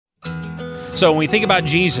So when we think about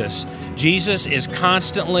Jesus, Jesus is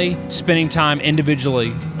constantly spending time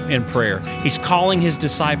individually in prayer. He's calling his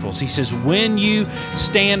disciples. He says, when you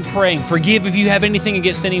stand praying, forgive if you have anything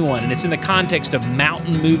against anyone. And it's in the context of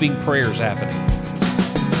mountain-moving prayers happening.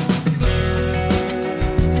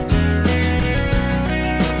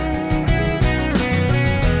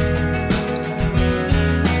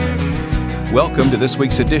 Welcome to this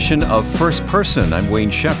week's edition of First Person. I'm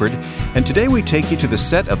Wayne Shepherd, and today we take you to the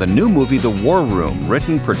set of the new movie The War Room,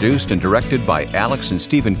 written, produced, and directed by Alex and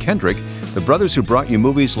Stephen Kendrick, the brothers who brought you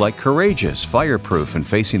movies like Courageous, Fireproof, and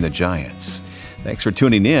Facing the Giants. Thanks for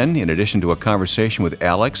tuning in. In addition to a conversation with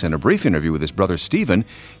Alex and a brief interview with his brother Stephen,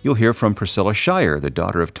 you'll hear from Priscilla Shirer, the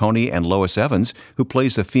daughter of Tony and Lois Evans, who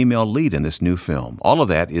plays the female lead in this new film. All of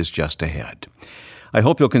that is just ahead. I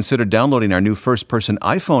hope you'll consider downloading our new first-person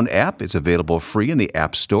iPhone app. It's available free in the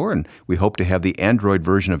App Store, and we hope to have the Android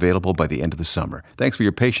version available by the end of the summer. Thanks for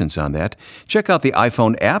your patience on that. Check out the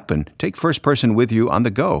iPhone app and take First Person with you on the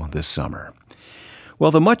go this summer.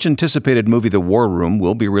 Well, the much-anticipated movie The War Room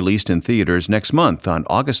will be released in theaters next month on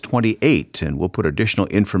August 28, and we'll put additional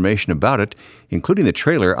information about it, including the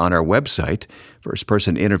trailer, on our website,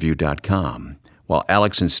 firstpersoninterview.com. While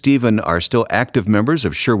Alex and Stephen are still active members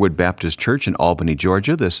of Sherwood Baptist Church in Albany,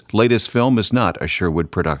 Georgia, this latest film is not a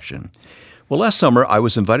Sherwood production. Well, last summer, I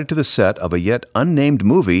was invited to the set of a yet unnamed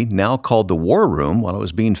movie now called The War Room while it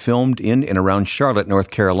was being filmed in and around Charlotte,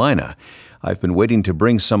 North Carolina. I've been waiting to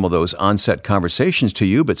bring some of those on-set conversations to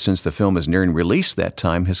you, but since the film is nearing release, that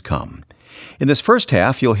time has come. In this first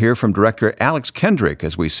half, you'll hear from director Alex Kendrick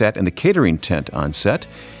as we sat in the catering tent on set.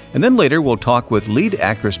 And then later, we'll talk with lead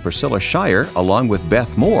actress Priscilla Shirer, along with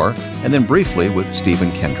Beth Moore, and then briefly with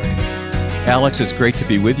Stephen Kendrick. Alex, it's great to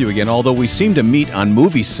be with you again, although we seem to meet on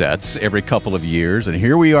movie sets every couple of years, and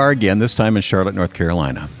here we are again, this time in Charlotte, North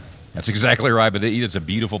Carolina. That's exactly right, but it's a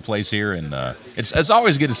beautiful place here, and it's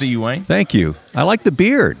always good to see you, Wayne. Thank you. I like the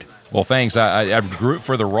beard. Well, thanks. I grew it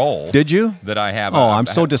for the role. Did you? That I have. Oh, I'm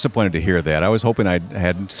so disappointed to hear that. I was hoping I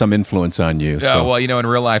had some influence on you. Yeah, so. Well, in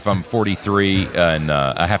real life, I'm 43, and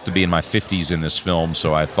I have to be in my 50s in this film,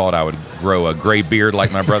 so I thought I would grow a gray beard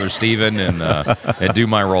like my brother Stephen and do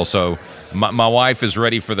my role. So my wife is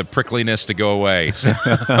ready for the prickliness to go away. So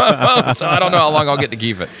I don't know how long I'll get to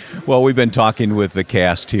keep it. Well, we've been talking with the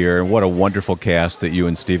cast here, and what a wonderful cast that you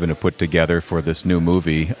and Stephen have put together for this new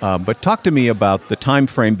movie. But talk to me about the time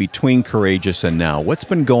frame between Courageous and now. What's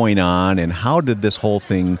been going on, and how did this whole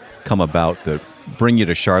thing come about that bring you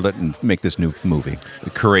to Charlotte and make this new movie?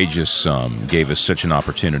 Courageous gave us such an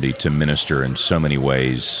opportunity to minister in so many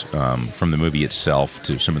ways, from the movie itself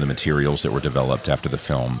to some of the materials that were developed after the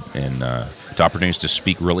film, and to opportunities to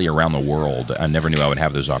speak really around the world. I never knew I would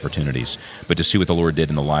have those opportunities, but to see what the Lord did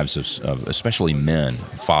in the lives of especially men,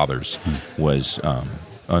 fathers, was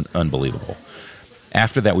unbelievable.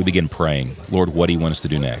 After that, we began praying, Lord, what do you want us to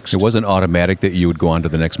do next? It wasn't automatic that you would go on to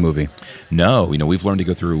the next movie? No. We've learned to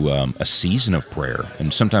go through a season of prayer,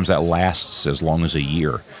 and sometimes that lasts as long as a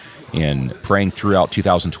year. And praying throughout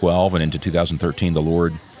 2012 and into 2013, the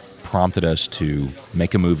Lord prompted us to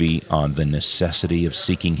make a movie on the necessity of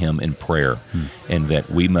seeking Him in prayer, and that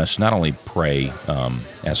we must not only pray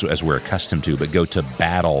as we're accustomed to, but go to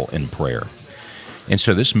battle in prayer. And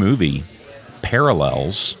so this movie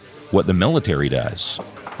parallels what the military does.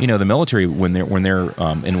 The military, when they're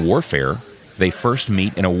in warfare, they first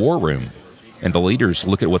meet in a war room, and the leaders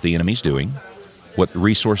look at what the enemy's doing, what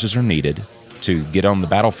resources are needed to get on the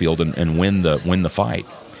battlefield and win the fight.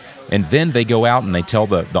 And then they go out and they tell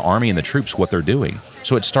the army and the troops what they're doing.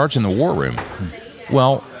 So it starts in the war room.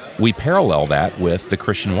 Well, we parallel that with the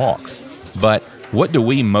Christian walk. But what do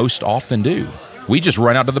we most often do? We just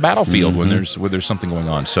run out to the battlefield when there's something going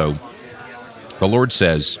on. So the Lord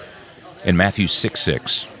says in Matthew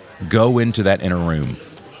 6:6, go into that inner room,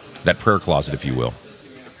 that prayer closet, if you will,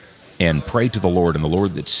 and pray to the Lord, and the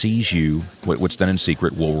Lord that sees you, what's done in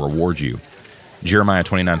secret, will reward you. Jeremiah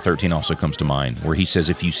 29:13 also comes to mind, where He says,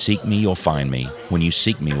 if you seek me, you'll find me, when you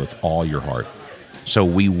seek me with all your heart. So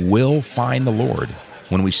we will find the Lord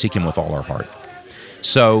when we seek Him with all our heart.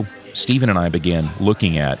 So Stephen and I began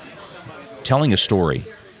looking at telling a story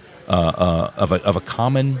of a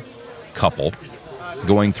common couple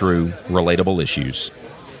going through relatable issues.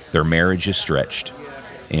 Their marriage is stretched.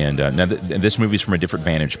 And now this movie's from a different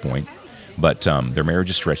vantage point, but their marriage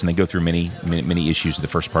is stretched, and they go through many issues in the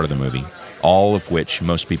first part of the movie, all of which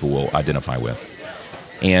most people will identify with.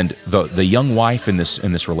 And the young wife in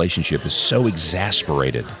this relationship is so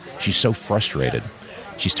exasperated. She's so frustrated.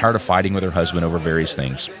 She's tired of fighting with her husband over various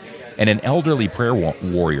things. And an elderly prayer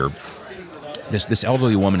warrior, this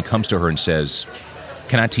elderly woman comes to her and says,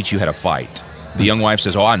 can I teach you how to fight? The young wife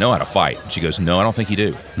says, "Oh, I know how to fight." She goes, "No, I don't think you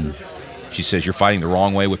do." She says, "You're fighting the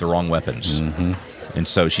wrong way with the wrong weapons." And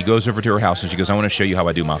so she goes over to her house and she goes, "I want to show you how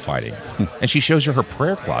I do my fighting." And she shows her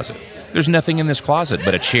prayer closet. There's nothing in this closet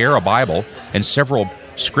but a chair, a Bible, and several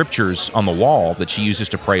scriptures on the wall that she uses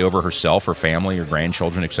to pray over herself, her family, her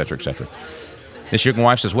grandchildren, etc., etc. This young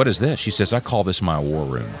wife says, "What is this?" She says, "I call this my war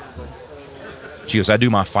room." She goes, "I do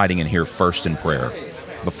my fighting in here first in prayer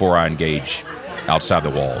before I engage outside the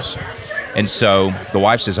walls." And so the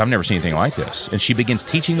wife says, "I've never seen anything like this." And she begins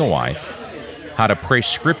teaching the wife how to pray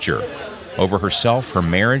scripture over herself, her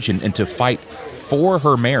marriage, and to fight for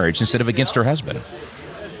her marriage instead of against her husband.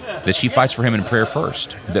 That she fights for him in prayer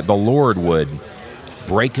first. That the Lord would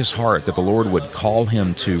break his heart, that the Lord would call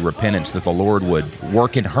him to repentance, that the Lord would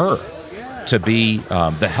work in her to be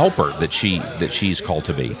the helper that she's called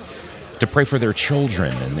to be. To pray for their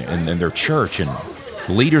children and their church and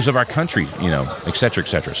leaders of our country, et cetera, et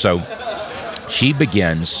cetera. So she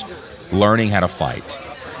begins learning how to fight.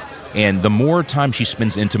 And the more time she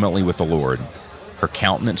spends intimately with the Lord, her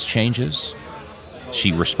countenance changes.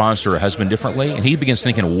 She responds to her husband differently. And he begins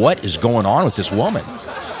thinking, what is going on with this woman?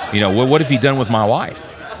 What have you done with my wife?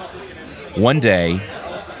 One day,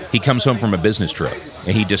 he comes home from a business trip,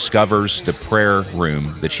 and he discovers the prayer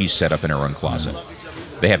room that she's set up in her own closet.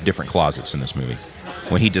 They have different closets in this movie.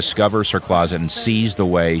 When he discovers her closet and sees the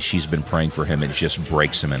way she's been praying for him, it just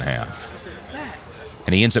breaks him in half.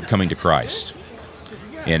 And he ends up coming to Christ.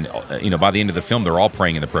 And, by the end of the film, they're all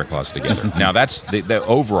praying in the prayer closet together. Now, that's the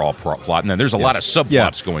overall plot. And there's a lot of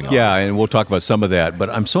subplots going on. Yeah, and we'll talk about some of that.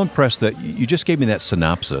 But I'm so impressed that you just gave me that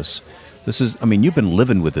synopsis. You've been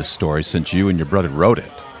living with this story since you and your brother wrote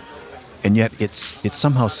it. And yet it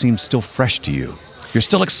somehow seems still fresh to you. You're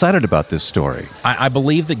still excited about this story. I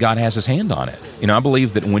believe that God has his hand on it. I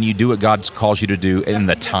believe that when you do what God calls you to do, and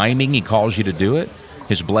the timing he calls you to do it,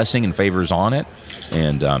 his blessing and favor is on it,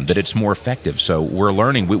 and that it's more effective. So we're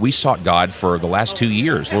learning. We sought God for the last 2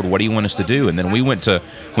 years. Lord, what do you want us to do? And then we went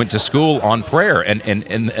to school on prayer.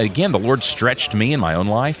 And again, the Lord stretched me in my own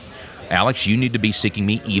life. Alex, you need to be seeking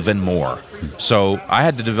me even more. So I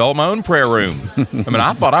had to develop my own prayer room.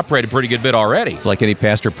 I thought I prayed a pretty good bit already. It's like any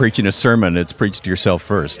pastor preaching a sermon. It's preached to yourself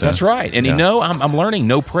first. That's right. And I'm learning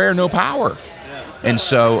no prayer, no power. And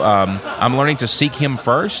so I'm learning to seek him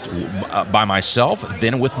first by myself,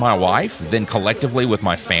 then with my wife, then collectively with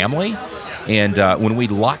my family. And when we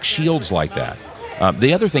lock shields like that,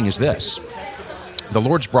 the other thing is this. The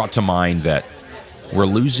Lord's brought to mind that we're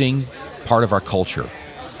losing part of our culture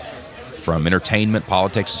from entertainment,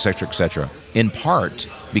 politics, et cetera, in part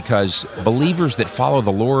because believers that follow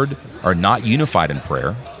the Lord are not unified in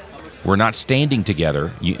prayer. We're not standing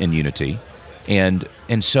together in unity. And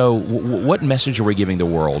so what message are we giving the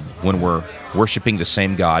world when we're worshiping the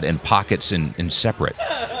same God in pockets and separate?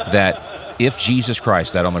 That if Jesus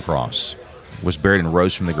Christ died on the cross, was buried and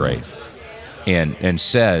rose from the grave, and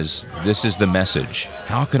says this is the message,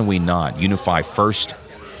 how can we not unify first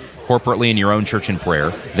corporately in your own church in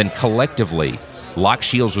prayer, then collectively lock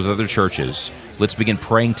shields with other churches? Let's begin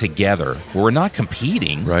praying together. We're not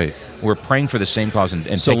competing. Right. We're praying for the same cause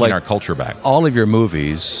and so taking our culture back. All of your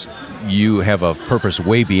movies, you have a purpose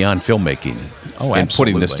way beyond filmmaking. Oh, absolutely. And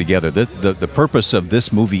putting this together. The purpose of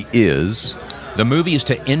this movie is? The movie is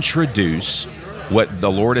to introduce what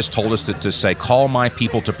the Lord has told us to say, call my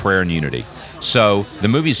people to prayer and unity. So the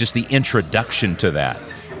movie is just the introduction to that.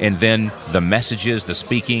 And then the messages, the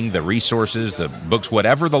speaking, the resources, the books,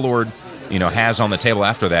 whatever the Lord has on the table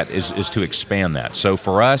after that is to expand that. So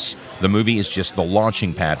for us, the movie is just the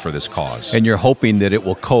launching pad for this cause. And you're hoping that it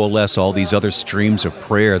will coalesce all these other streams of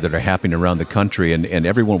prayer that are happening around the country, and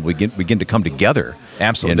everyone will begin to come together.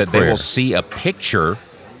 Absolutely. That they will see a picture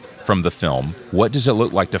from the film. What does it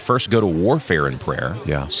look like to first go to warfare in prayer?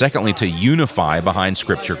 Yeah. Secondly, to unify behind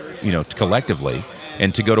Scripture, collectively.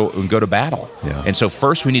 And to go to battle. Yeah. And so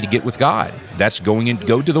first we need to get with God. That's go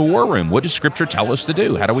to the war room. What does Scripture tell us to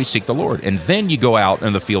do? How do we seek the Lord? And then you go out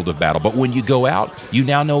in the field of battle. But when you go out, you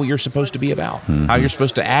now know what you're supposed to be about, how you're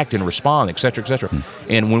supposed to act and respond, et cetera, et cetera.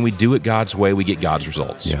 And when we do it God's way, we get God's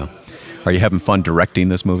results. Yeah. Are you having fun directing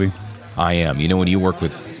this movie? I am. When you work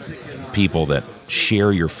with people that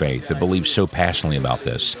share your faith, that believe so passionately about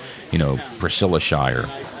this, Priscilla Shirer,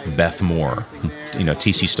 Beth Moore,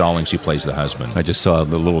 T.C. Stallings, who plays the husband. I just saw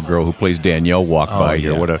the little girl who plays Danielle walk by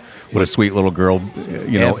here. What a sweet little girl,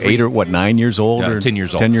 9 years old? Or 10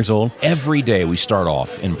 years old. 10 years old. Every day we start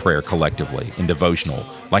off in prayer collectively, in devotional.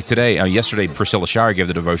 Like today, yesterday, Priscilla Shirer gave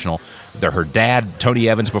the devotional. Her dad, Tony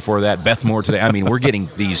Evans before that, Beth Moore today. We're getting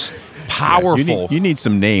these powerful. You need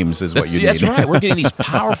some names, is what you need. That's right. We're getting these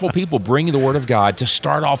powerful people bringing the Word of God to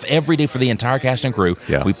start off every day for the entire cast and crew.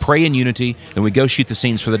 Yeah. We pray in unity, and we go shoot the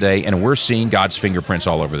scenes for the day, and we're seeing God's fingerprints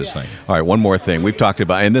all over this thing. All right, one more thing. We've talked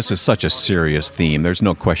about, and this is such a serious theme. There's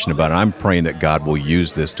no question about it. I'm praying that God will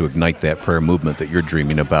use this to ignite that prayer movement that you're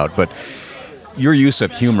dreaming about. But your use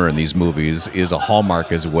of humor in these movies is a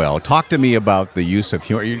hallmark as well. Talk to me about the use of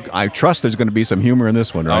humor. I trust there's going to be some humor in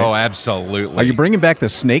this one, right? Oh, absolutely. Are you bringing back the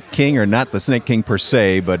Snake King, or not the Snake King per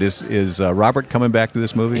se, but is Robert coming back to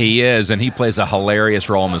this movie? He is, and he plays a hilarious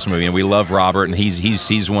role in this movie, and we love Robert, and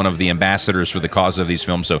he's one of the ambassadors for the cause of these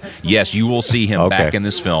films. So, yes, you will see him back in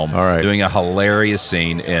this film doing a hilarious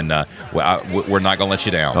scene, and we're not going to let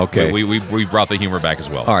you down. Okay. We brought the humor back as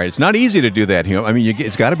well. All right, it's not easy to do that humor. I mean,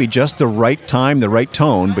 it's got to be just the right time, the right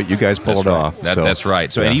tone, but you guys pull it off. That's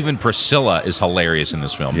right. So, and even Priscilla is hilarious in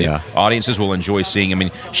this film. Yeah. The audiences will enjoy seeing. I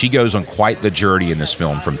mean, she goes on quite the journey in this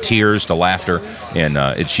film, from tears to laughter,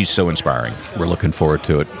 and she's so inspiring. We're looking forward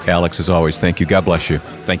to it. Alex, as always, thank you. God bless you.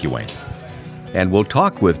 Thank you, Wayne. And we'll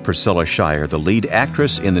talk with Priscilla Shirer, the lead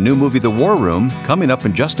actress in the new movie The War Room, coming up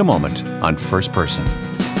in just a moment on First Person.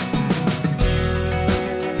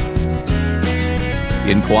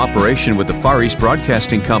 In cooperation with the Far East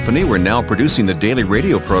Broadcasting Company, we're now producing the daily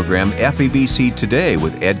radio program FEBC Today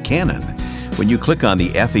with Ed Cannon. When you click on the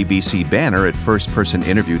FEBC banner at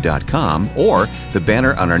firstpersoninterview.com or the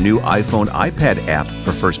banner on our new iPhone iPad app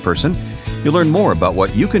for First Person, you'll learn more about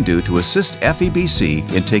what you can do to assist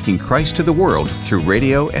FEBC in taking Christ to the world through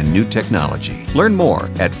radio and new technology. Learn more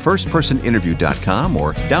at firstpersoninterview.com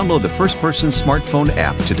or download the First Person smartphone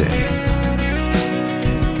app today.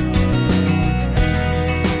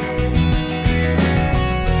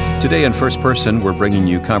 Today in First Person, we're bringing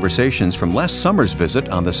you conversations from last summer's visit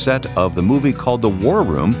on the set of the movie called The War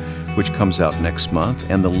Room, which comes out next month,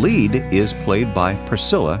 and the lead is played by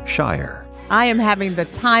Priscilla Shirer. I am having the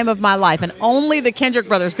time of my life, and only the Kendrick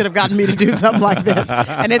brothers could have gotten me to do something like this.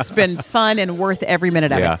 And it's been fun and worth every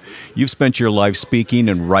minute of it. You've spent your life speaking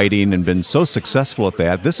and writing and been so successful at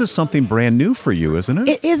that. This is something brand new for you, isn't it?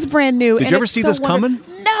 It is brand new. Did you ever see this coming?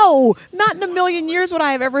 No, not in a million years would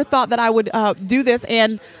I have ever thought that I would do this.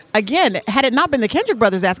 And again, had it not been the Kendrick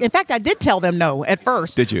brothers asking, in fact, I did tell them no at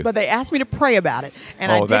first. Did you? But they asked me to pray about it.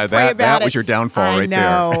 And I did pray about it. That was your downfall right there.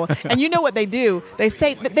 I know. And you know what they do?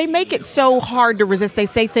 They make it so hard to resist. They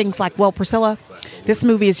say things like, well, Priscilla, this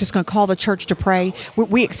movie is just going to call the church to pray.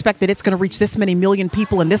 We expect that it's going to reach this many million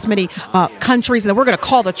people in this many countries, and then we're going to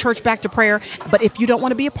call the church back to prayer. But if you don't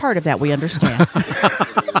want to be a part of that, we understand.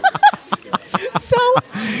 So,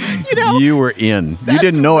 you were in. You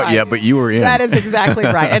didn't know it yet, but you were in. That is exactly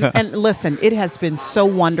right. And listen, it has been so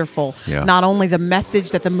wonderful. Yeah. Not only the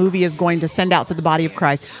message that the movie is going to send out to the body of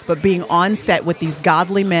Christ, but being on set with these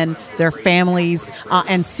godly men, their families,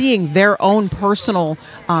 and seeing their own personal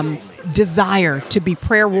desire to be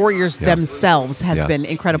prayer warriors themselves has been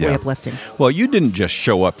incredibly uplifting. Well, you didn't just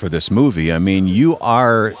show up for this movie. I mean, you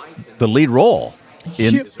are the lead role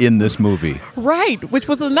in this movie. Right, which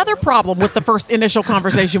was another problem with the first initial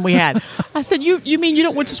conversation we had. I said, you mean you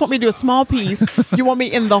don't just want me to do a small piece? You want me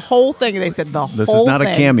in the whole thing? And they said, the whole thing. This is not a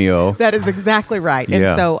cameo. That is exactly right.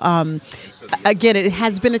 And so, again, it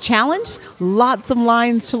has been a challenge. Lots of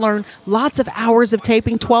lines to learn, lots of hours of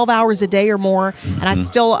taping, 12 hours a day or more. Mm-hmm. And I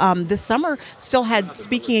still, this summer, still had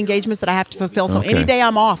speaking engagements that I have to fulfill. So any day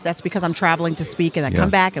I'm off, that's because I'm traveling to speak, and I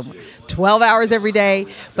come back and 12 hours every day.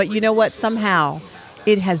 But you know what? Somehow,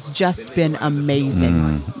 it has just been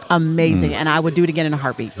amazing. Amazing. And I would do it again in a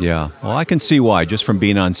heartbeat. Yeah. Well, I can see why, just from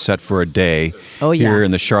being on set for a day here in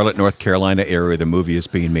the Charlotte, North Carolina area the movie is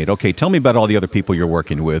being made. Okay, tell me about all the other people you're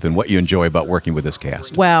working with and what you enjoy about working with this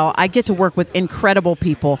cast. Well, I get to work with incredible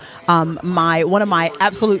people. One of my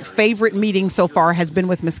absolute favorite meetings so far has been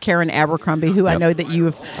with Miss Karen Abercrombie, who I know that you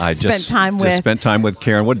have spent time with. I spent time with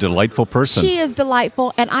Karen. What a delightful person. She is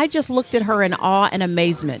delightful. And I just looked at her in awe and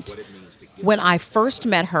amazement. When I first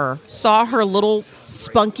met her, saw her little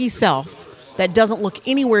spunky self that doesn't look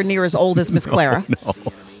anywhere near as old as Miss Clara. No.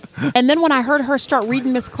 And then when I heard her start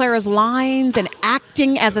reading Miss Clara's lines and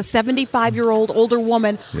acting as a 75-year-old older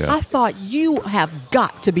woman, I thought, you have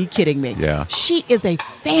got to be kidding me. Yeah. She is a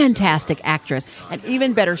fantastic actress. And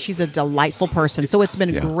even better, she's a delightful person. So it's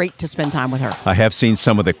been great to spend time with her. I have seen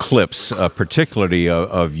some of the clips, particularly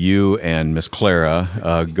of you and Miss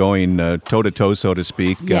Clara going toe-to-toe, so to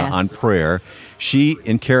speak, on prayer. She,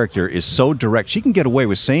 in character, is so direct. She can get away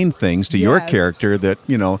with saying things to your character that,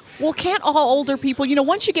 Well, can't all older people,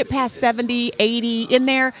 once you get past 70, 80 in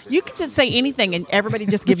there, you can just say anything and everybody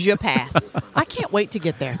just gives you a pass. I can't wait to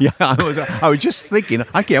get there. Yeah, I was just thinking,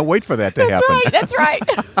 I can't wait for that to happen. That's right.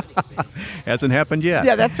 Hasn't happened yet.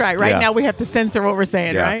 Yeah, that's right. Right Yeah. now we have to censor what we're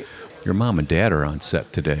saying, Yeah. right? Your mom and dad are on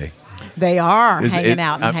set today. They are hanging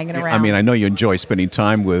out and hanging around. I mean, I know you enjoy spending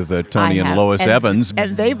time with Tony I and have. Lois Evans,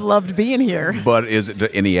 And they've loved being here. but is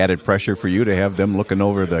it any added pressure for you to have them looking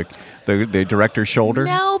over the director's shoulder?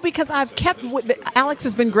 No, because Alex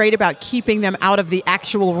has been great about keeping them out of the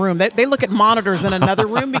actual room. They look at monitors in another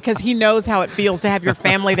room because he knows how it feels to have your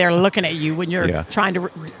family there looking at you when you're trying to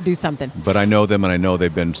do something. But I know them, and I know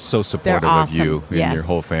they've been so supportive awesome. of you and Yes. your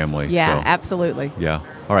whole family. Yeah, so, absolutely. yeah.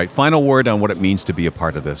 All right, final word on what it means to be a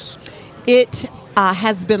part of this. It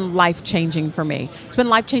has been life-changing for me. It's been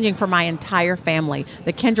life-changing for my entire family.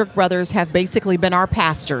 The Kendrick brothers have basically been our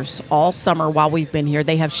pastors all summer while we've been here.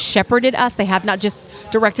 They have shepherded us. They have not just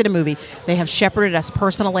directed a movie. They have shepherded us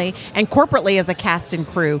personally and corporately as a cast and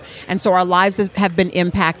crew. And so our lives have been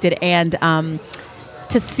impacted. And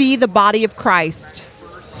to see the body of Christ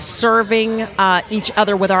serving each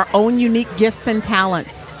other with our own unique gifts and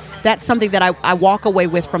talents, that's something that I walk away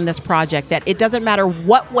with from this project, that it doesn't matter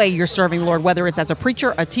what way you're serving, Lord, whether it's as a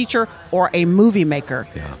preacher, a teacher, or a movie maker,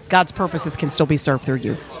 God's purposes can still be served through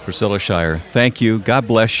you. Priscilla Shirer, thank you. God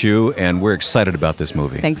bless you, and we're excited about this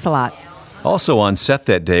movie. Thanks a lot. Also on set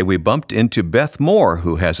that day, we bumped into Beth Moore,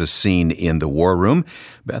 who has a scene in the War Room.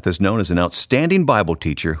 Beth is known as an outstanding Bible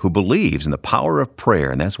teacher who believes in the power of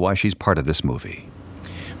prayer, and that's why she's part of this movie.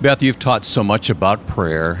 Beth, you've taught so much about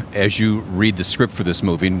prayer. As you read the script for this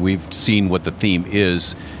movie, and we've seen what the theme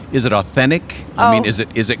is. Is it authentic? I mean, is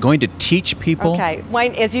it going to teach people? Okay,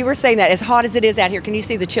 Wayne, as you were saying that, as hot as it is out here, can you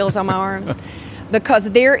see the chills on my arms? Because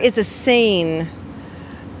there is a scene,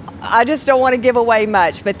 I just don't want to give away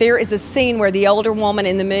much, but there is a scene where the older woman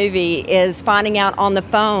in the movie is finding out on the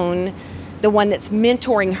phone, the one that's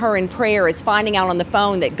mentoring her in prayer is finding out on the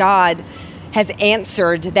phone that God has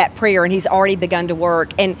answered that prayer and he's already begun to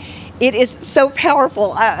work. And it is so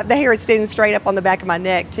powerful. The hair is standing straight up on the back of my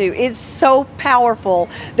neck, too. It's so powerful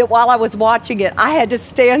that while I was watching it, I had to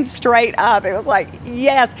stand straight up. It was like,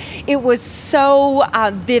 yes. It was so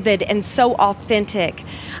vivid and so authentic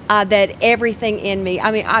that everything in me,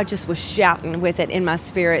 I mean, I just was shouting with it in my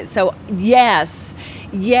spirit. So, yes.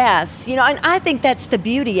 You know, and I think that's the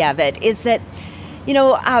beauty of it, is that, you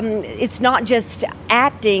know, it's not just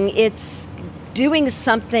acting, it's doing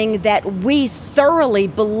something that we thoroughly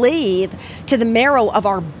believe to the marrow of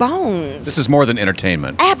our bones. This is more than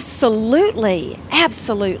entertainment. Absolutely.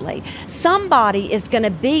 Somebody is going to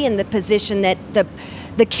be in the position that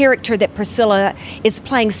the character that Priscilla is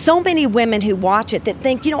playing. So many women who watch it that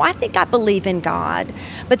think, you know, I think I believe in God,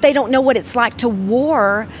 but they don't know what it's like to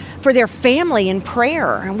war for their family in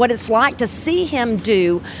prayer and what it's like to see him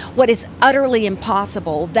do what is utterly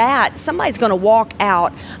impossible. That somebody's going to walk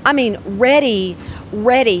out, I mean, ready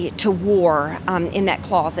to war in that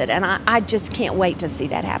closet. And I just can't wait to see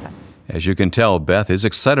that happen. As you can tell, Beth is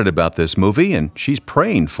excited about this movie, and she's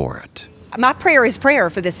praying for it. My prayer is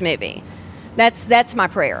prayer for this movie. That's my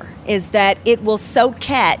prayer, is that it will so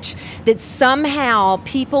catch that somehow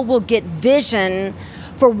people will get vision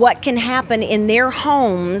for what can happen in their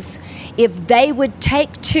homes if they would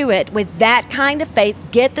take to it with that kind of faith,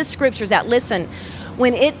 get the scriptures out. Listen,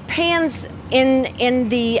 when it pans in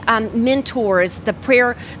the mentors, the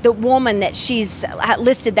prayer, the woman that she's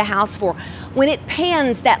listed the house for, when it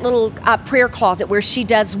pans that little prayer closet where she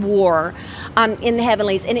does war in the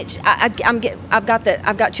heavenlies, and I've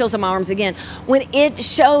got chills on my arms again. When it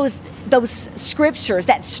shows those scriptures,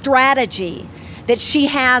 that strategy that she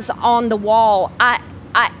has on the wall, I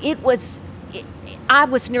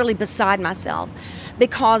was nearly beside myself,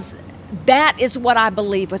 because that is what I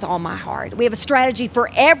believe with all my heart. We have a strategy for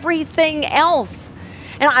everything else.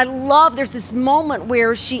 And I love, there's this moment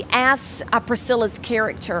where she asks Priscilla's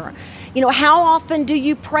character, you know, how often do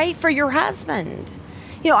you pray for your husband?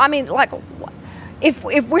 You know, I mean, like, if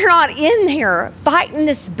we're not in here fighting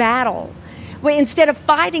this battle, instead of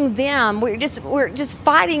fighting them, we're just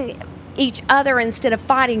fighting each other instead of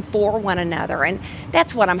fighting for one another. And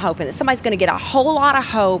that's what I'm hoping, that somebody's going to get a whole lot of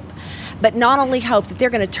hope, but not only hope, that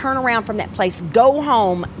they're going to turn around from that place, go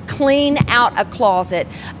home, clean out a closet,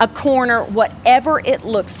 a corner, whatever it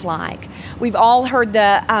looks like. We've all heard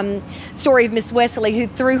the story of Miss Wesley, who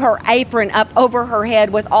threw her apron up over her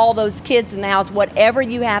head with all those kids in the house. Whatever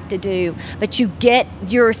you have to do, but you get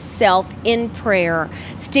yourself in prayer,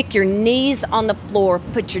 stick your knees on the floor,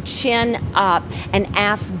 put your chin up, and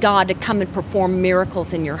ask God to come and perform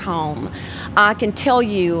miracles in your home. I can tell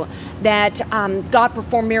you that God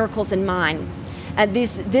performed miracles in mine.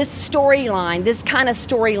 this storyline, this kind of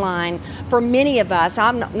storyline, for many of us,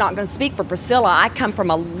 I'm not going to speak for Priscilla. I come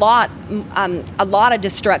from a lot of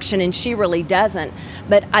destruction, and she really doesn't.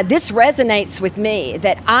 But this resonates with me,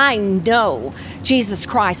 that I know Jesus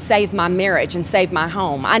Christ saved my marriage and saved my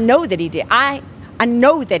home. I know that He did. I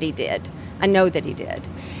know that He did. I know that He did.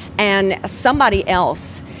 And somebody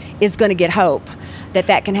else is going to get hope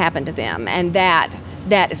that can happen to them, and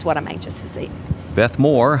that is what I'm anxious to see. Beth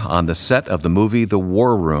Moore on the set of the movie The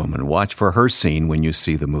War Room, and watch for her scene when you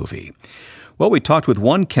see the movie. Well, we talked with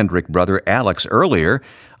one Kendrick brother, Alex, earlier.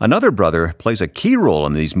 Another brother plays a key role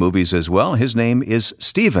in these movies as well. His name is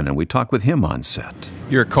Stephen, and we talked with him on set.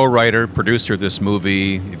 You're a co-writer, producer of this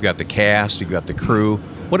movie. You've got the cast, you've got the crew.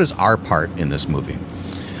 What is our part in this movie?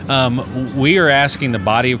 We are asking the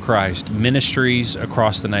body of Christ, ministries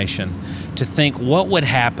across the nation, to think what would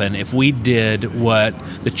happen if we did what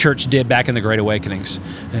the church did back in the Great Awakenings.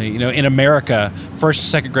 In America, First and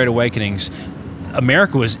Second Great Awakenings,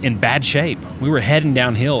 America was in bad shape. We were heading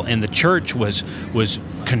downhill, and the church was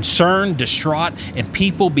concerned, distraught, and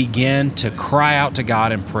people began to cry out to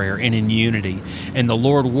God in prayer and in unity. And the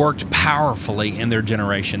Lord worked powerfully in their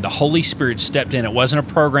generation. The Holy Spirit stepped in. It wasn't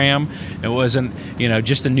a program. It wasn't,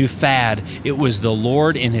 just a new fad. It was the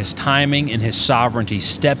Lord in His timing and His sovereignty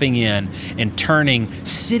stepping in and turning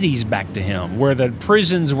cities back to Him, where the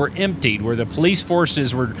prisons were emptied, where the police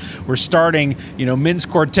forces were starting, men's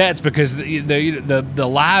quartets because the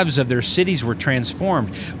lives of their cities were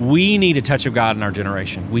transformed. We need a touch of God in our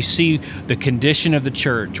generation. We see the condition of the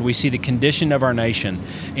church. We see the condition of our nation.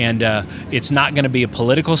 And it's not going to be a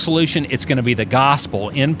political solution. It's going to be the gospel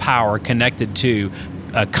in power connected to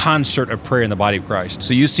a concert of prayer in the body of Christ.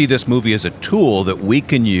 So you see this movie as a tool that we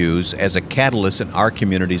can use as a catalyst in our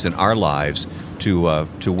communities and our lives to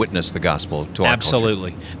witness the gospel to our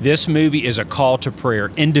Absolutely. culture. This movie is a call to prayer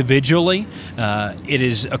individually. It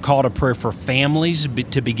is a call to prayer for families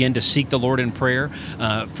to begin to seek the Lord in prayer,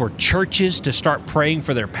 for churches to start praying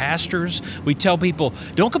for their pastors. We tell people,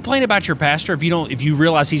 don't complain about your pastor if you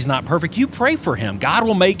realize he's not perfect. You pray for him. God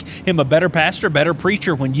will make him a better pastor, better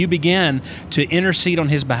preacher when you begin to intercede on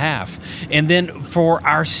his behalf. And then for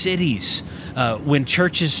our cities, when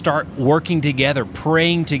churches start working together,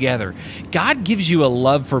 praying together, God gives you a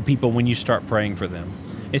love for people when you start praying for them.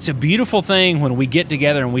 It's a beautiful thing when we get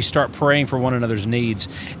together and we start praying for one another's needs.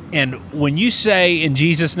 And when you say, in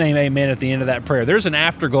Jesus' name, amen, at the end of that prayer, there's an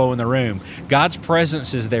afterglow in the room. God's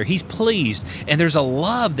presence is there. He's pleased. And there's a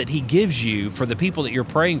love that He gives you for the people that you're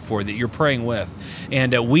praying for, that you're praying with.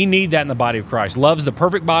 And we need that in the body of Christ. Love's the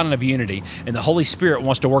perfect bond of unity. And the Holy Spirit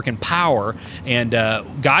wants to work in power. And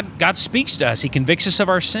God speaks to us. He convicts us of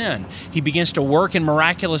our sin. He begins to work in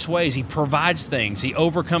miraculous ways. He provides things. He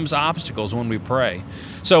overcomes obstacles when we pray.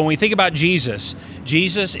 So when we think about Jesus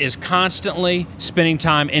is constantly spending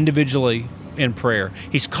time individually in prayer.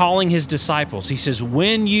 He's calling His disciples. He says,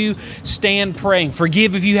 when you stand praying,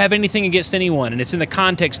 forgive if you have anything against anyone. And it's in the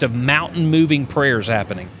context of mountain-moving prayers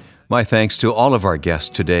happening. My thanks to all of our guests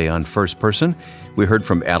today on First Person. We heard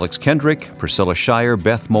from Alex Kendrick, Priscilla Shirer,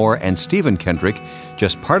 Beth Moore, and Stephen Kendrick,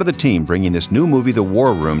 just part of the team bringing this new movie, The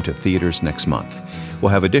War Room, to theaters next month. We'll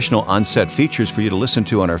have additional on-set features for you to listen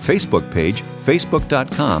to on our Facebook page,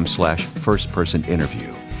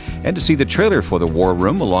 facebook.com/firstpersoninterview. And to see the trailer for The War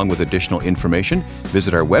Room, along with additional information,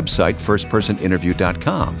 visit our website,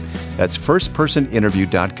 firstpersoninterview.com. That's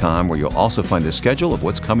firstpersoninterview.com, where you'll also find the schedule of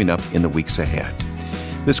what's coming up in the weeks ahead.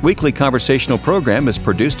 This weekly conversational program is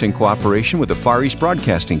produced in cooperation with the Far East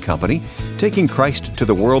Broadcasting Company, taking Christ to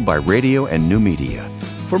the world by radio and new media.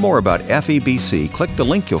 For more about FEBC, click the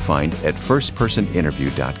link you'll find at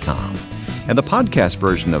firstpersoninterview.com. And the podcast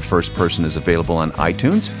version of First Person is available on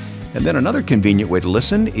iTunes. And then another convenient way to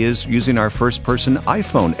listen is using our First Person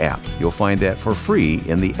iPhone app. You'll find that for free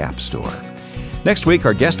in the App Store. Next week,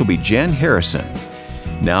 our guest will be Jen Harrison.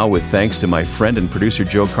 Now, with thanks to my friend and producer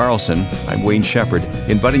Joe Carlson, I'm Wayne Shepherd,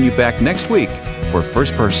 inviting you back next week for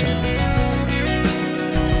First Person.